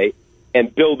yesterday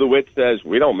and Bill DeWitt says,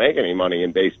 we don't make any money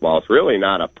in baseball. It's really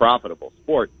not a profitable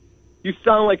sport. You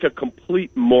sound like a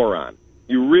complete moron.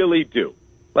 You really do.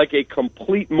 Like a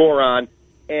complete moron.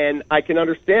 And I can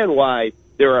understand why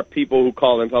there are people who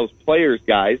call themselves players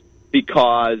guys,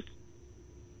 because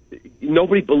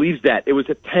nobody believes that. It was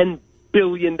a $10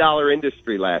 billion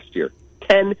industry last year.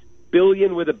 $10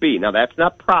 billion with a B. Now, that's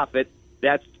not profit.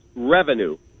 That's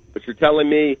revenue. But you're telling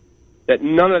me that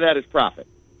none of that is profit.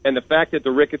 And the fact that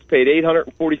the Ricketts paid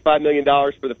 $845 million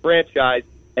for the franchise,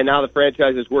 and now the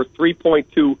franchise is worth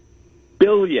 $3.2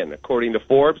 billion, according to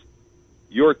Forbes,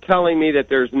 you're telling me that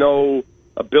there's no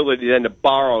ability then to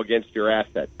borrow against your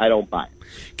asset. I don't buy it.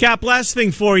 Cap, last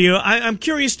thing for you. I'm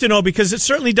curious to know, because it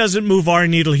certainly doesn't move our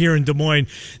needle here in Des Moines.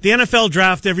 The NFL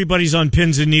draft, everybody's on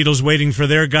pins and needles waiting for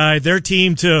their guy, their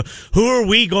team to, who are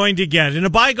we going to get? In a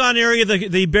bygone area,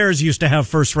 the Bears used to have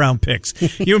first-round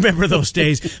picks. You remember those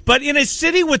days. But in a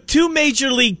city with two major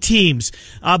league teams,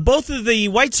 both of the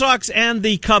White Sox and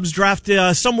the Cubs draft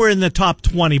somewhere in the top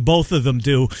 20. Both of them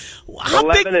do.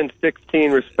 11 and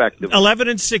 16, respectively. 11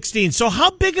 and 16. So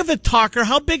how big of a talker,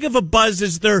 how big of a buzz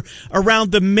is there around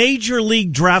the major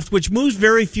league draft, which moves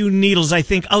very few needles, I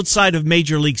think, outside of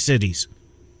major league cities?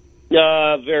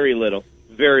 Very little.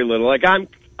 Very little. Like,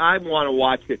 I want to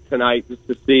watch it tonight just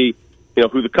to see,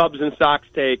 who the Cubs and Sox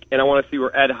take, and I want to see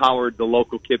where Ed Howard, the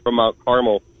local kid from Mount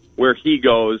Carmel, where he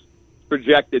goes,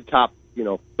 projected top,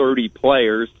 30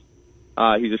 players.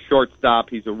 He's a shortstop.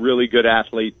 He's a really good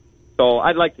athlete. So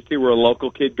I'd like to see where a local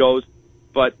kid goes.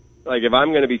 But, like, if I'm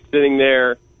going to be sitting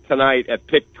there tonight at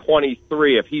pick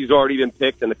 23, if he's already been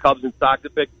picked and the Cubs and Sox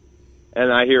have picked,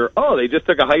 and I hear, they just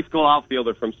took a high school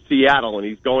outfielder from Seattle and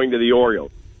he's going to the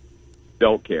Orioles.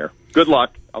 Don't care. Good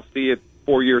luck. I'll see you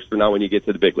 4 years from now when you get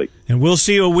to the big league. And we'll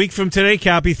see you a week from today,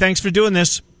 Cappy. Thanks for doing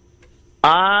this.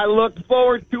 I look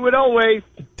forward to it always.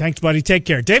 Thanks, buddy. Take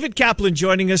care. David Kaplan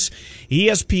joining us,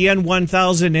 ESPN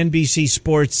 1000, NBC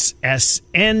Sports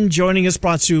SN, joining us,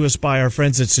 brought to us by our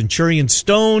friends at Centurion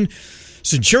Stone.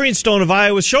 Centurion Stone of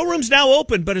Iowa. Showroom's now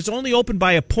open, but it's only open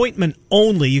by appointment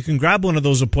only. You can grab one of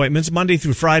those appointments Monday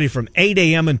through Friday from 8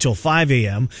 a.m. until 5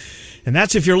 a.m. And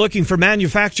that's if you're looking for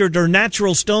manufactured or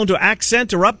natural stone to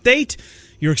accent or update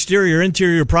your exterior,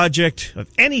 interior project of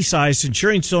any size.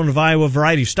 Centurion Stone of Iowa,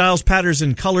 variety of styles, patterns,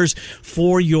 and colors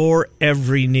for your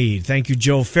every need. Thank you,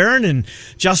 Joe Farron and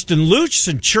Justin Luch,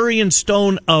 Centurion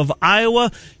Stone of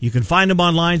Iowa. You can find them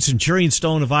online,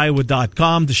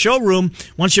 centurionstoneofiowa.com. The showroom,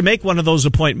 once you make one of those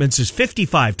appointments, is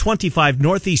 5525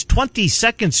 Northeast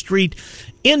 22nd Street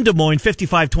in Des Moines,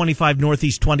 5525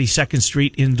 Northeast 22nd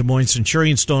Street in Des Moines.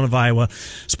 Centurion Stone of Iowa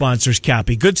sponsors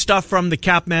Cappy. Good stuff from the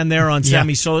Cap man there on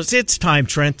Sammy. So it's time,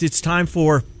 Trent. It's time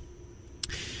for,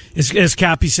 as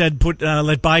Cappy said,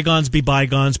 let bygones be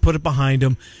bygones. Put it behind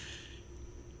him.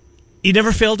 He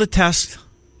never failed a test.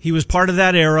 He was part of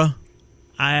that era.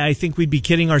 I think we'd be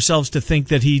kidding ourselves to think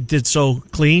that he did so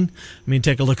clean. I mean,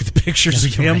 take a look at the pictures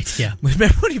of him. Right, yeah.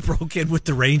 Remember when he broke in with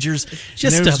the Rangers?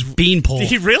 Just a beanpole.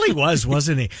 He really was,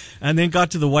 wasn't he? And then got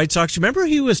to the White Sox. Remember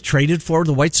he was traded for?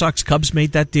 The White Sox Cubs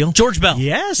made that deal? George Bell.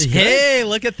 Yes. Good. Hey,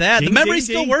 look at that. Ding, the memory ding,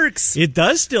 still ding. works. It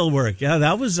does still work. Yeah,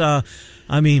 that was...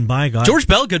 by God. George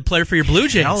Bell, good player for your Blue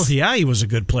Jays. Hell, yeah, he was a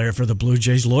good player for the Blue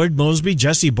Jays. Lloyd Mosby,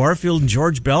 Jesse Barfield, and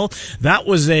George Bell. That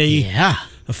was a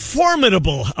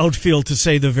formidable outfield, to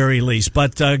say the very least.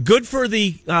 But good for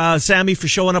the Sammy for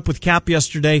showing up with Cap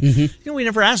yesterday. Mm-hmm. We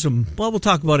never asked him. Well, we'll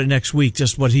talk about it next week,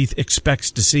 just what he expects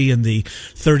to see in the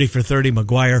 30 for 30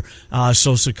 McGuire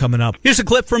Sosa coming up. Here's a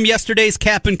clip from yesterday's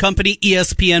Cap and Company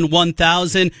ESPN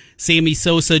 1000. Sammy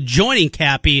Sosa joining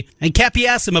Cappy, and Cappy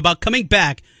asked him about coming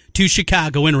back to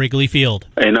Chicago in Wrigley Field.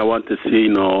 And I want to see,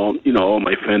 all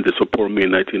my fans that support me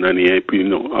in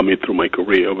 1998, through my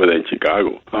career over there in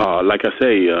Chicago. Like I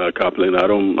say, Kaplan, I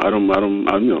don't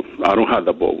have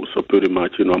the ball, so pretty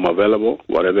much, I'm available.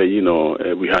 Whatever,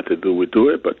 we had to do, we do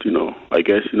it. But, I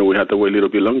guess, we had to wait a little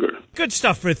bit longer. Good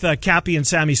stuff with Cappy and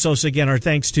Sammy Sosa. Again, our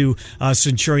thanks to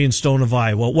Centurion Stone of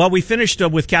Iowa. While we finished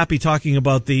with Cappy talking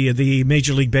about the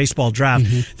Major League Baseball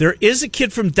draft, there is a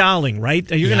kid from Dowling, right?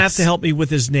 You're going to have to help me with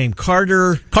his name.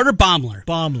 Carter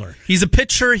Baumler. He's a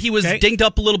pitcher. He was dinged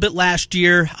up a little bit last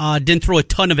year. Didn't throw a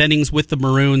ton of innings with the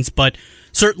Maroons, but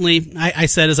certainly I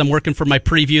said as I'm working for my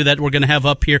preview that we're going to have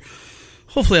up here,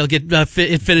 hopefully I'll get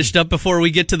it finished up before we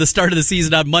get to the start of the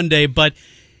season on Monday. But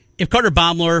if Carter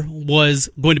Baumler was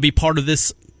going to be part of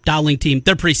this Dowling team,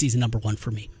 they're preseason number one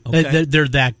for me. Okay. They're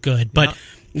that good. But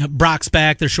Brock's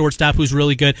back, their shortstop, who's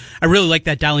really good. I really like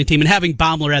that Dowling team. And having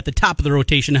Baumler at the top of the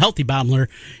rotation, a healthy Baumler,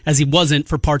 as he wasn't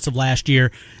for parts of last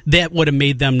year, that would have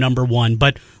made them number one.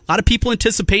 But a lot of people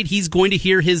anticipate he's going to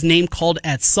hear his name called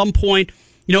at some point.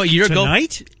 A year ago.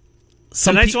 Tonight?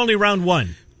 Tonight's only round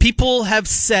one. People have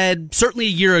said, certainly a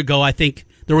year ago, I think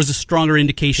there was a stronger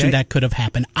indication that could have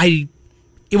happened. It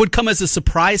would come as a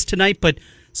surprise tonight, but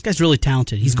this guy's really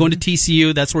talented. He's going to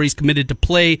TCU. That's where he's committed to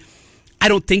play. I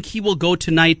don't think he will go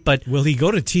tonight, but... Will he go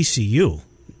to TCU?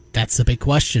 That's the big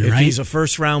question, if right? If he's a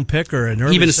first-round pick or an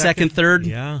early even a second, third?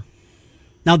 Yeah.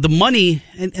 Now, the money,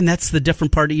 and that's the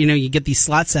different part. You get these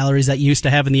slot salaries that you used to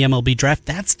have in the MLB draft.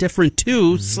 That's different,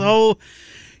 too. So,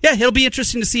 yeah, it'll be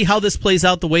interesting to see how this plays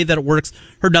out, the way that it works.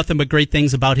 Heard nothing but great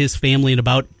things about his family and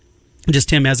about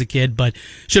just him as a kid, but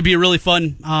should be a really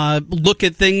fun look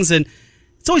at things. And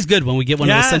it's always good when we get one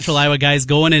of those Central Iowa guys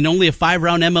going, and only a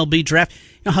 5-round MLB draft.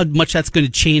 You know how much that's going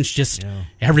to change just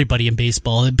everybody in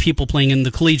baseball, and people playing in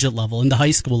the collegiate level, in the high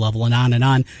school level, and on and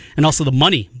on. And also the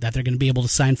money that they're going to be able to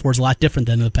sign for is a lot different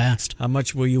than in the past. How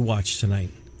much will you watch tonight?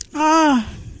 I'll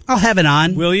have it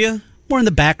on. Will you? More in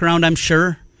the background, I'm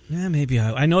sure. Yeah, maybe.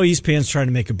 I know ESPN's trying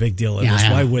to make a big deal of this.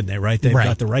 Why wouldn't they, right? They've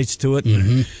got the rights to it.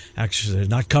 And actually, they're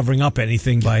not covering up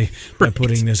anything by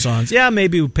putting this on. Yeah,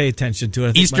 maybe we'll pay attention to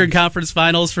it. Eastern Conference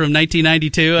Finals from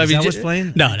 1992. Is that what's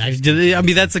playing? No, I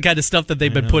mean, that's the kind of stuff that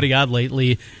they've been putting on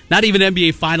lately. Not even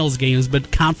NBA Finals games,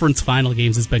 but conference final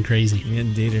games. It's been crazy.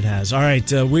 Indeed it has. All right,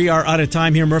 we are out of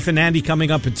time here. Murph and Andy coming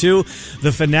up at 2.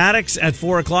 The Fanatics at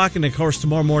 4 o'clock. And, of course,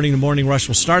 tomorrow morning, the Morning Rush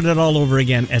will start it all over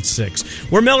again at 6.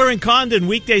 We're Miller and Condon,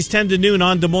 weekdays 10 to noon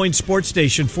on Des Moines Sports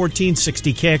Station,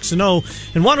 1460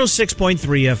 KXNO and 106.3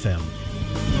 FM.